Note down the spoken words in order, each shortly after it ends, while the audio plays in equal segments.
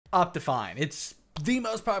Optifine. It's the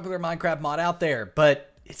most popular Minecraft mod out there,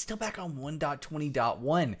 but it's still back on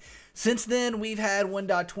 1.20.1. Since then, we've had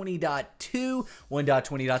 1.20.2,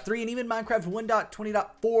 1.20.3, and even Minecraft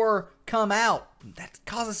 1.20.4 come out. That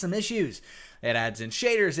causes some issues. It adds in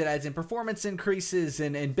shaders, it adds in performance increases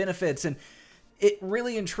and benefits, and it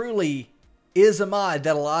really and truly is a mod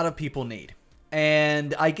that a lot of people need.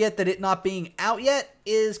 And I get that it not being out yet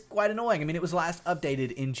is quite annoying. I mean, it was last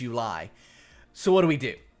updated in July. So what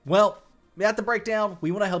do? Well, at the breakdown,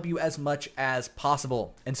 we want to help you as much as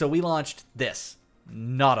possible. And so we launched this,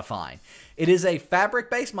 NotiFine. It is a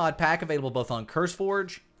fabric-based mod pack available both on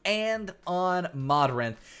CurseForge and on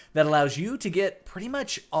Modrinth that allows you to get pretty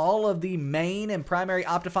much all of the main and primary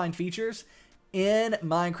Optifine features in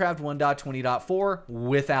Minecraft 1.20.4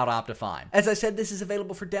 without Optifine. As I said, this is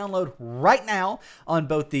available for download right now on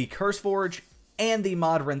both the CurseForge and the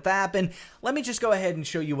Modrinth app, and let me just go ahead and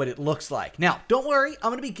show you what it looks like. Now, don't worry, I'm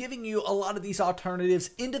going to be giving you a lot of these alternatives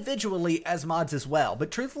individually as mods as well, but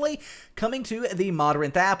truthfully, coming to the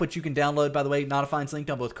Modrinth app, which you can download, by the way, Notifine's linked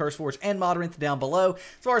on both CurseForge and Modrinth down below.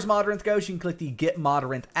 As far as Modrinth goes, you can click the Get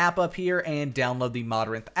Modrinth app up here and download the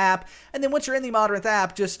Modrinth app, and then once you're in the Modrinth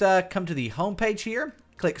app, just come to the homepage here,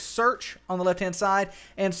 click search on the left-hand side,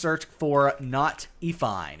 and search for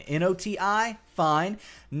NotiFine. N-O-T-I, fine,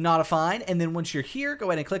 NotiFine. And then once you're here,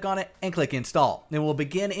 go ahead and click on it and click install. Then we'll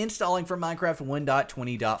begin installing from Minecraft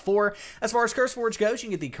 1.20.4. As far as CurseForge goes, you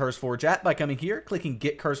can get the CurseForge app by coming here, clicking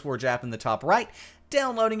Get CurseForge app in the top right,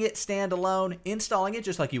 downloading it standalone, installing it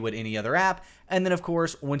just like you would any other app, and then of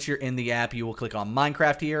course once you're in the app you will click on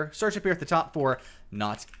Minecraft here, search up here at the top for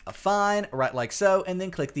NotiFine, right like so, and then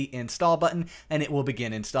click the install button and it will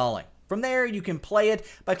begin installing. From there, you can play it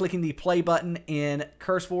by clicking the play button in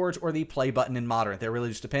CurseForge or the play button in Modrinth. It really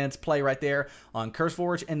just depends. Play right there on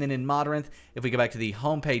CurseForge, and then in Modrinth, if we go back to the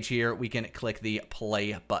home page here, we can click the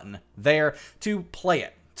play button there to play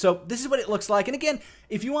it. So this is what it looks like. And again,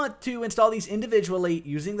 if you want to install these individually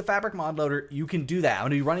using the Fabric Mod Loader, you can do that. I'm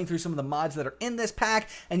going to be running through some of the mods that are in this pack,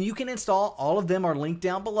 and you can install all of them are linked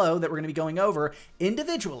down below that we're going to be going over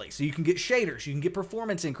individually. So you can get shaders, you can get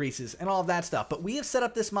performance increases, and all of that stuff. But we have set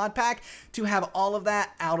up this mod pack to have all of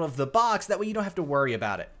that out of the box. That way you don't have to worry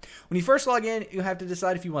about it. When you first log in, you have to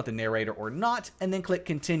decide if you want the narrator or not, and then click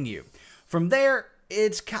continue. From there,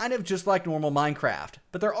 it's kind of just like normal Minecraft,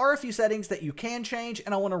 but there are a few settings that you can change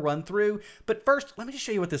and I want to run through. But first, let me just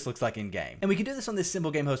show you what this looks like in game. And we can do this on this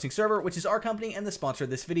SimpleGameHosting server, which is our company and the sponsor of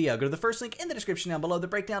this video. Go to the first link in the description down below,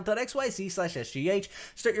 thebreakdown.xyz/SGH.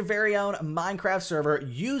 Start your very own Minecraft server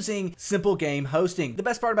using SimpleGameHosting. The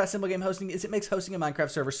best part about SimpleGameHosting is it makes hosting a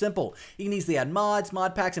Minecraft server simple. You can easily add mods,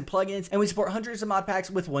 mod packs, and plugins, and we support hundreds of mod packs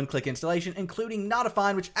with one-click installation, including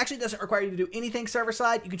NotiFine, which actually doesn't require you to do anything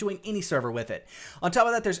server-side. You can join any server with it. On top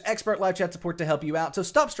of that, there's expert live chat support to help you out, so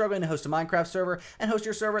stop struggling to host a Minecraft server and host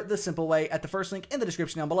your server the simple way at the first link in the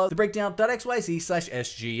description down below,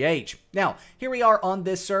 thebreakdown.xyz/SGH. Now, here we are on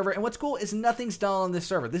this server, and what's cool is nothing's done on this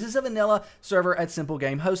server. This is a vanilla server at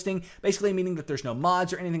SimpleGameHosting, basically meaning that there's no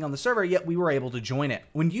mods or anything on the server, yet we were able to join it.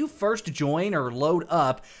 When you first join or load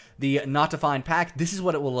up the NotiFine pack, this is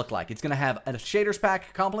what it will look like. It's going to have a shaders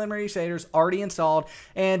pack, complementary shaders already installed,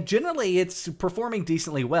 and generally it's performing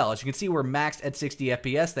decently well. As you can see, we're maxed at 60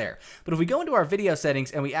 FPS there. But if we go into our video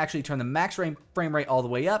settings and we actually turn the max frame rate all the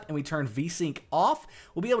way up and we turn VSync off,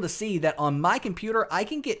 we'll be able to see that on my computer, I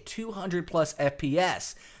can get 200 plus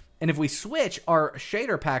FPS. And if we switch our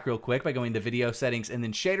shader pack real quick by going to video settings and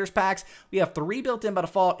then shaders packs, we have 3 built in by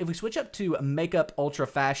default. If we switch up to makeup ultra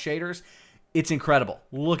fast shaders, it's incredible.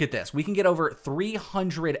 Look at this. We can get over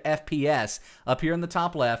 300 FPS up here in the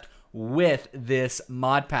top left with this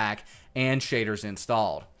mod pack and shaders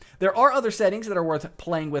installed. There are other settings that are worth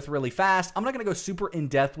playing with really fast. I'm not going to go super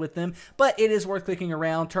in-depth with them, but it is worth clicking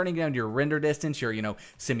around, turning down your render distance, your,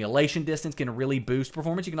 simulation distance can really boost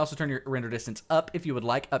performance. You can also turn your render distance up if you would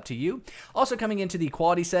like, up to you. Also coming into the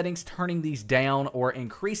quality settings, turning these down or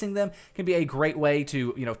increasing them can be a great way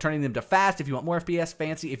to, turning them to fast if you want more FPS,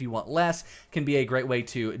 fancy if you want less, can be a great way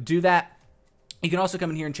to do that. You can also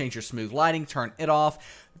come in here and change your smooth lighting, turn it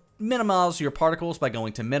off. Minimize your particles by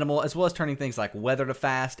going to minimal, as well as turning things like weather to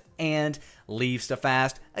fast and leaves to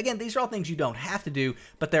fast. Again, these are all things you don't have to do,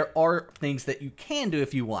 but there are things that you can do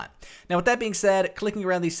if you want. Now, with that being said, clicking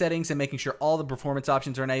around these settings and making sure all the performance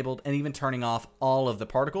options are enabled and even turning off all of the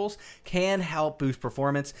particles can help boost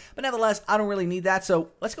performance. But nevertheless, I don't really need that. So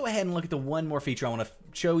let's go ahead and look at the one more feature I want to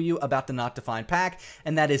show you about the NotiFine pack,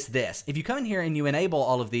 and that is this. If you come in here and you enable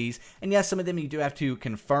all of these, and yes, some of them you do have to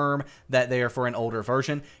confirm that they are for an older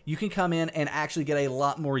version, you can come in and actually get a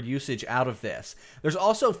lot more usage out of this. There's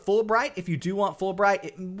also Fulbright if you do want Fulbright,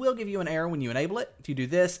 it will give you an error when you enable it. If you do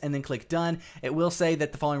this and then click done, it will say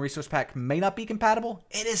that the following resource pack may not be compatible.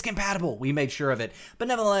 It is compatible. We made sure of it. But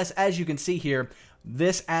nevertheless, as you can see here,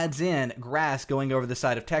 this adds in grass going over the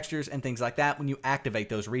side of textures and things like that when you activate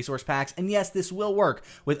those resource packs. And yes, this will work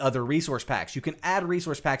with other resource packs. You can add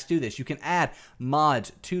resource packs to this. You can add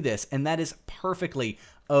mods to this, and that is perfectly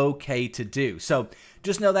okay to do. So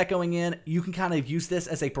just know that going in, you can kind of use this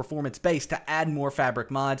as a performance base to add more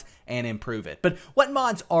fabric mods and improve it. But what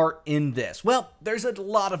mods are in this? Well, there's a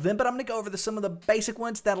lot of them, but I'm going to go over some of the basic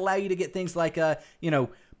ones that allow you to get things like,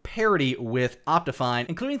 parity with Optifine,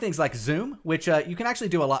 including things like zoom, which you can actually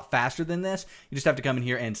do a lot faster than this. You just have to come in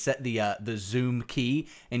here and set the zoom key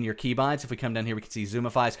in your keybinds. If we come down here, we can see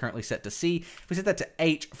zoomify is currently set to C. If we set that to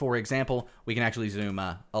H, for example, we can actually zoom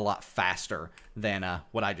a lot faster than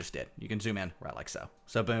what I just did. You can zoom in right like so.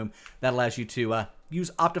 So boom, that allows you to use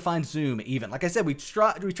Optifine zoom even. Like I said, we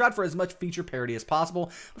tried for as much feature parity as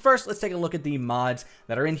possible. But first, let's take a look at the mods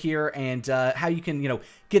that are in here and how you can,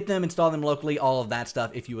 get them, install them locally, all of that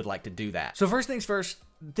stuff if you would like to do that. So first things first,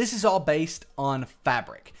 this is all based on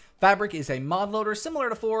Fabric. Fabric is a mod loader similar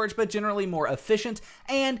to Forge, but generally more efficient,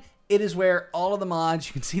 and it is where all of the mods,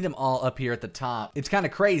 you can see them all up here at the top. It's kind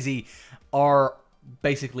of crazy, are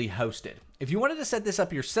basically hosted. If you wanted to set this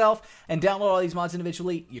up yourself and download all these mods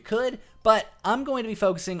individually, you could, but I'm going to be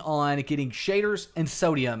focusing on getting shaders and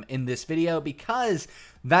sodium in this video because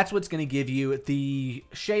that's what's going to give you the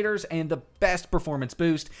shaders and the best performance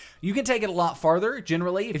boost. You can take it a lot farther.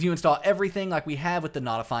 Generally, if you install everything like we have with the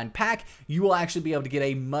NotiFine pack, you will actually be able to get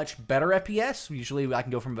a much better FPS. Usually I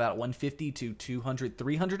can go from about 150 to 200,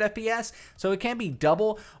 300 FPS, so it can be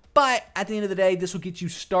double. But at the end of the day, this will get you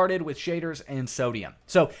started with shaders and sodium.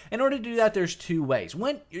 So in order to do that, there's two ways.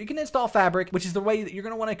 One, you can install Fabric, which is the way that you're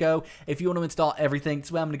going to want to go if you want to install everything. That's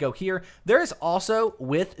the way I'm going to go here. There is also,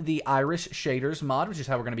 with the Iris shaders mod, which is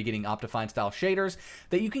how we're going to be getting Optifine style shaders,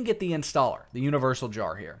 that you can get the installer, the universal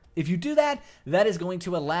jar here. If you do that, that is going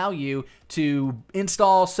to allow you to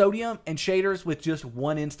install sodium and shaders with just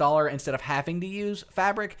one installer instead of having to use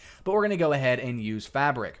Fabric. But we're going to go ahead and use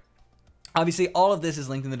Fabric. Obviously, all of this is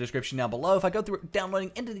linked in the description down below. If I go through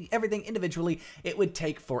downloading everything individually, it would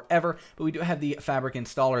take forever, but we do have the Fabric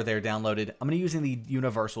installer there downloaded. I'm going to be using the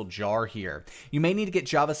universal jar here. You may need to get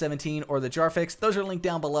Java 17 or the jar fix. Those are linked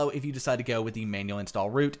down below if you decide to go with the manual install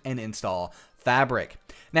route and install Fabric.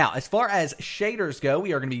 Now, as far as shaders go,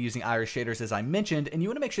 we are going to be using Iris shaders as I mentioned, and you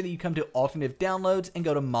want to make sure that you come to alternative downloads and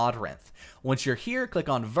go to Modrinth. Once you're here, click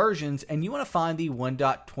on versions, and you want to find the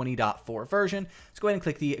 1.20.4 version. Let's go ahead and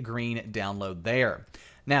click the green download there.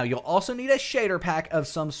 Now, you'll also need a shader pack of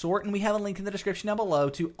some sort, and we have a link in the description down below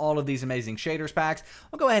to all of these amazing shaders packs.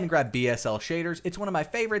 I'll go ahead and grab BSL shaders. It's one of my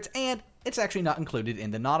favorites, and it's actually not included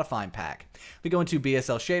in the NotiFine pack. If we go into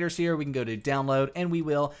BSL shaders here, we can go to download, and we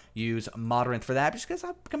will use Modrinth for that, just because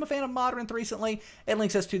I've become a fan of Modrinth recently. It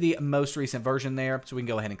links us to the most recent version there, so we can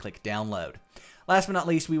go ahead and click download. Last but not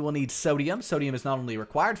least, we will need sodium. Sodium is not only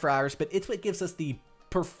required for Iris, but it's what gives us the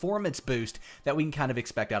performance boost that we can kind of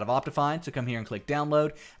expect out of Optifine. So come here and click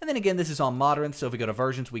download. And then again, this is on Modrinth. So if we go to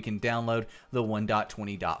versions, we can download the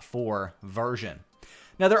 1.20.4 version.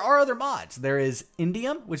 Now, there are other mods. There is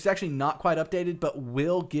Indium, which is actually not quite updated, but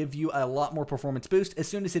will give you a lot more performance boost. As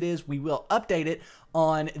soon as it is, we will update it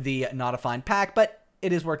on the NotiFine pack, but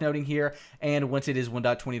it is worth noting here, and once it is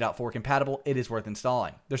 1.20.4 compatible, it is worth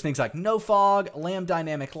installing. There's things like No Fog, Lamb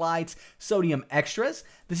Dynamic Lights, Sodium Extras.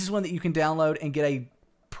 This is one that you can download and get a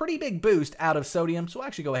pretty big boost out of sodium, so we'll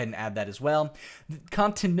actually go ahead and add that as well.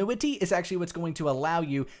 Continuity is actually what's going to allow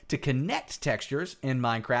you to connect textures in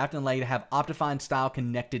Minecraft and allow you to have Optifine style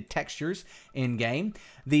connected textures in game.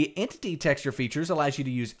 The entity texture features allows you to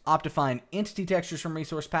use Optifine entity textures from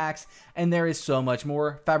resource packs, and there is so much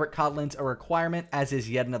more. Fabric Codlin's a requirement, as is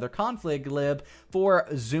yet another config lib for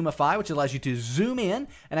Zoomify, which allows you to zoom in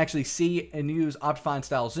and actually see and use Optifine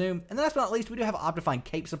style zoom. And last but not least, we do have Optifine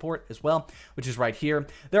cape support as well, which is right here.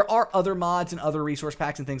 There are other mods and other resource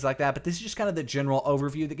packs and things like that, but this is just kind of the general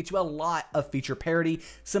overview that gets you a lot of feature parity,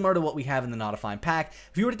 similar to what we have in the NotiFine pack.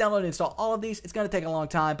 If you were to download and install all of these, it's going to take a long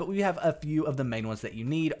time, but we have a few of the main ones that you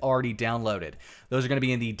need already downloaded. Those are going to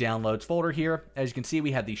be in the downloads folder here. As you can see,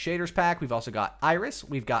 we have the shaders pack. We've also got Iris,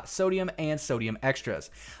 we've got Sodium, and Sodium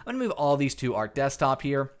Extras. I'm going to move all these to our desktop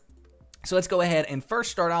here. So let's go ahead and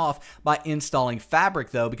first start off by installing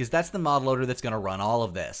Fabric, though, because that's the mod loader that's going to run all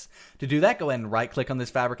of this. To do that, go ahead and right-click on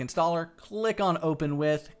this Fabric installer, click on Open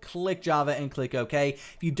With, click Java, and click OK.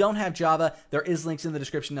 If you don't have Java, there is links in the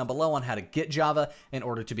description down below on how to get Java in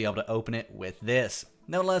order to be able to open it with this.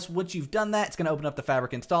 Nevertheless, once you've done that, it's going to open up the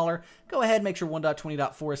Fabric installer. Go ahead, make sure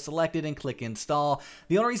 1.20.4 is selected and click install.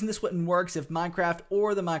 The only reason this wouldn't work is if Minecraft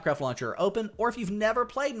or the Minecraft launcher are open, or if you've never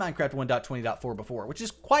played Minecraft 1.20.4 before, which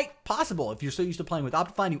is quite possible. If you're so used to playing with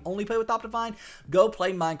Optifine, you only play with Optifine, go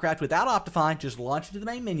play Minecraft without Optifine. Just launch it to the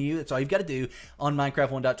main menu. That's all you've got to do on Minecraft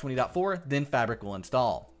 1.20.4, then Fabric will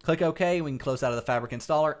install. Click OK, we can close out of the Fabric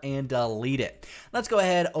installer and delete it. Let's go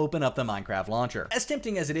ahead, open up the Minecraft launcher. As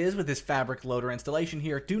tempting as it is with this Fabric loader installation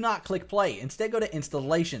here, do not click play. Instead, go to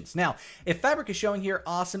installations. Now, if Fabric is showing here,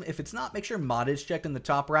 awesome. If it's not, make sure mod is checked in the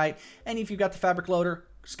top right. And if you've got the Fabric loader,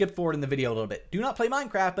 skip forward in the video a little bit. Do not play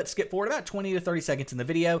Minecraft, but skip forward about 20 to 30 seconds in the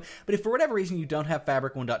video. But if for whatever reason you don't have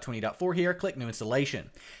Fabric 1.20.4 here, click New Installation.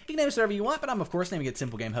 You can name it whatever you want, but I'm of course naming it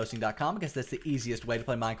SimpleGameHosting.com because that's the easiest way to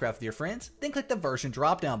play Minecraft with your friends. Then click the version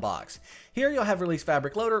drop-down box. Here you'll have Release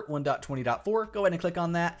Fabric Loader 1.20.4. Go ahead and click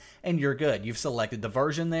on that, and you're good. You've selected the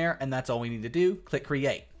version there, and that's all we need to do. Click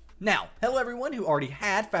Create. Now, hello everyone who already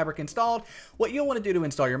had Fabric installed. What you'll want to do to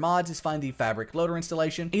install your mods is find the Fabric loader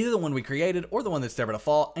installation, either the one we created or the one that's there by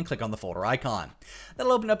default, and click on the folder icon.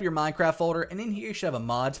 That'll open up your Minecraft folder, and in here you should have a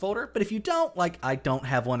mods folder. But if you don't, like I don't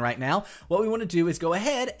have one right now, what we want to do is go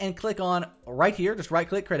ahead and click on right here, just right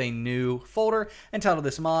click, create a new folder, and title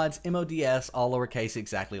this mods, MODS, all lowercase,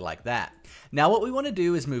 exactly like that. Now what we want to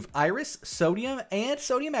do is move Iris, Sodium, and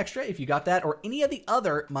Sodium Extra, if you got that, or any of the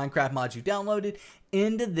other Minecraft mods you downloaded,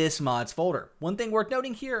 into this mods folder. One thing worth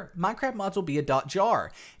noting here, Minecraft mods will be a .jar.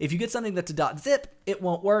 If you get something that's a .zip, it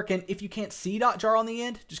won't work, and if you can't see .jar on the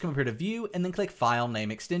end, just come up here to View, and then click File Name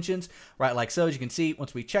Extensions, right like so. As you can see,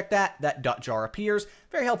 once we check that, that .jar appears.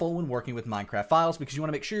 Very helpful when working with Minecraft files because you want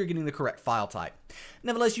to make sure you're getting the correct file type.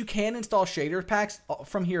 Nevertheless, you can install shader packs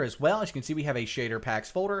from here as well. As you can see, we have a shader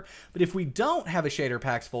packs folder, but if we don't have a shader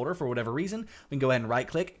packs folder for whatever reason, we can go ahead and right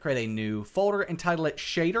click, create a new folder, and title it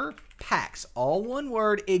Shader Packs, all one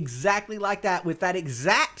word, exactly like that, with that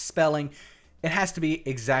exact spelling. It has to be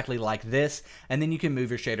exactly like this, and then you can move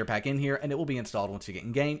your shader pack in here, and it will be installed once you get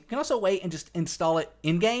in game. You can also wait and just install it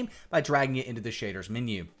in game by dragging it into the shaders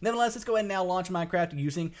menu. Nevertheless, let's go ahead and now launch Minecraft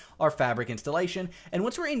using our Fabric installation, and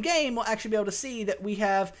once we're in game, we'll actually be able to see that we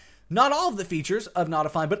have not all of the features of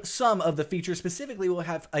NotiFine, but some of the features. Specifically, we'll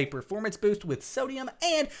have a performance boost with Sodium,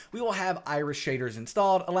 and we will have Iris shaders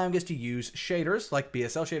installed, allowing us to use shaders like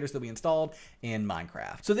BSL shaders that we installed in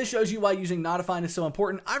Minecraft. So this shows you why using NotiFine is so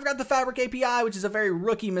important. I forgot the Fabric API, which is a very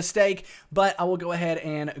rookie mistake, but I will go ahead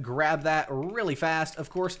and grab that really fast. Of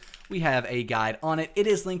course, we have a guide on it. It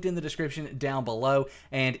is linked in the description down below,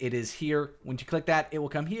 and it is here. When you click that, it will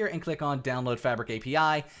come here and click on Download Fabric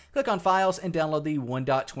API. Click on Files and download the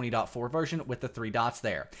 1.20.4 version with the 3 dots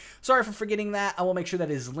there. Sorry for forgetting that. I will make sure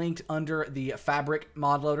that is linked under the Fabric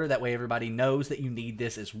mod loader. That way everybody knows that you need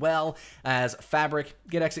this as well as Fabric.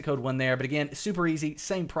 Get exit code 1 there. But again, super easy,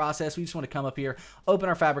 same process. We just want to come up here, open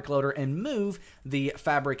our Fabric loader, and move the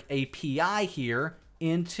Fabric API here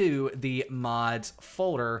into the mods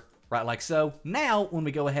folder, right like so. Now, when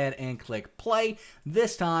we go ahead and click play,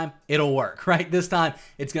 this time it'll work, right? This time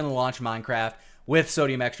it's going to launch Minecraft with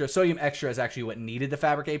Sodium Extra. Sodium Extra is actually what needed the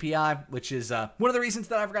Fabric API, which is one of the reasons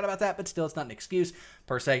that I forgot about that, but still, it's not an excuse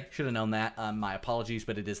per se. Should have known that. My apologies,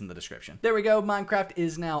 but it is in the description. There we go. Minecraft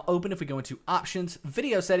is now open. If we go into Options,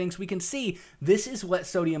 Video Settings, we can see this is what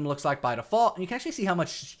Sodium looks like by default, and you can actually see how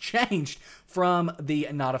much has changed from the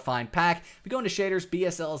NotiFine pack. If we go into Shaders,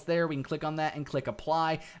 BSL is there. We can click on that and click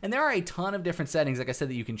Apply, and there are a ton of different settings, like I said,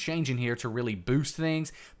 that you can change in here to really boost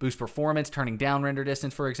things, boost performance, turning down render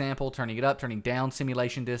distance, for example, turning it up, turning down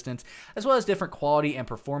simulation distance, as well as different quality and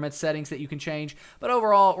performance settings that you can change. But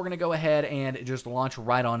overall, we're going to go ahead and just launch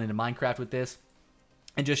right on into Minecraft with this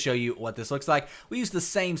and just show you what this looks like. We use the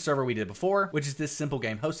same server we did before, which is this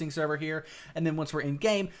SimpleGameHosting server here. And then once we're in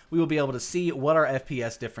game, we will be able to see what our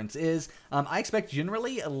FPS difference is. I expect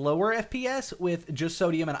generally a lower FPS with just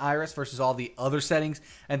Sodium and Iris versus all the other settings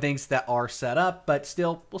and things that are set up, but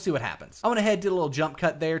still, we'll see what happens. I went ahead, did a little jump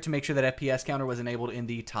cut there to make sure that FPS counter was enabled in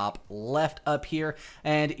the top left up here,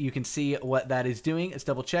 and you can see what that is doing. Let's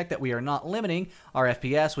double check that we are not limiting our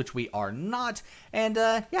FPS, which we are not, and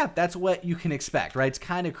yeah, that's what you can expect, right? It's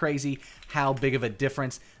kind of crazy how big of a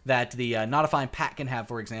difference that the NotiFine pack can have,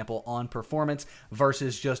 for example, on performance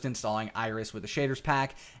versus just installing Iris with the shaders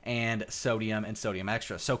pack and Sodium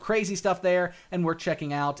Extra. So crazy stuff there, and we're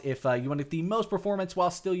checking out if you want to get the most performance while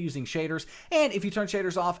still using shaders. And if you turn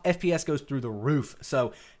shaders off, FPS goes through the roof.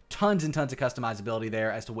 So tons and tons of customizability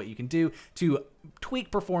there as to what you can do to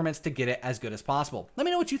tweak performance to get it as good as possible. Let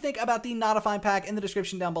me know what you think about the NotiFine pack in the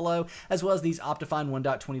description down below, as well as these Optifine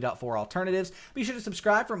 1.20.4 alternatives. Be sure to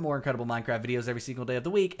subscribe for more incredible Minecraft videos every single day of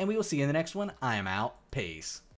the week, and we will see you in the next one. I am out. Peace.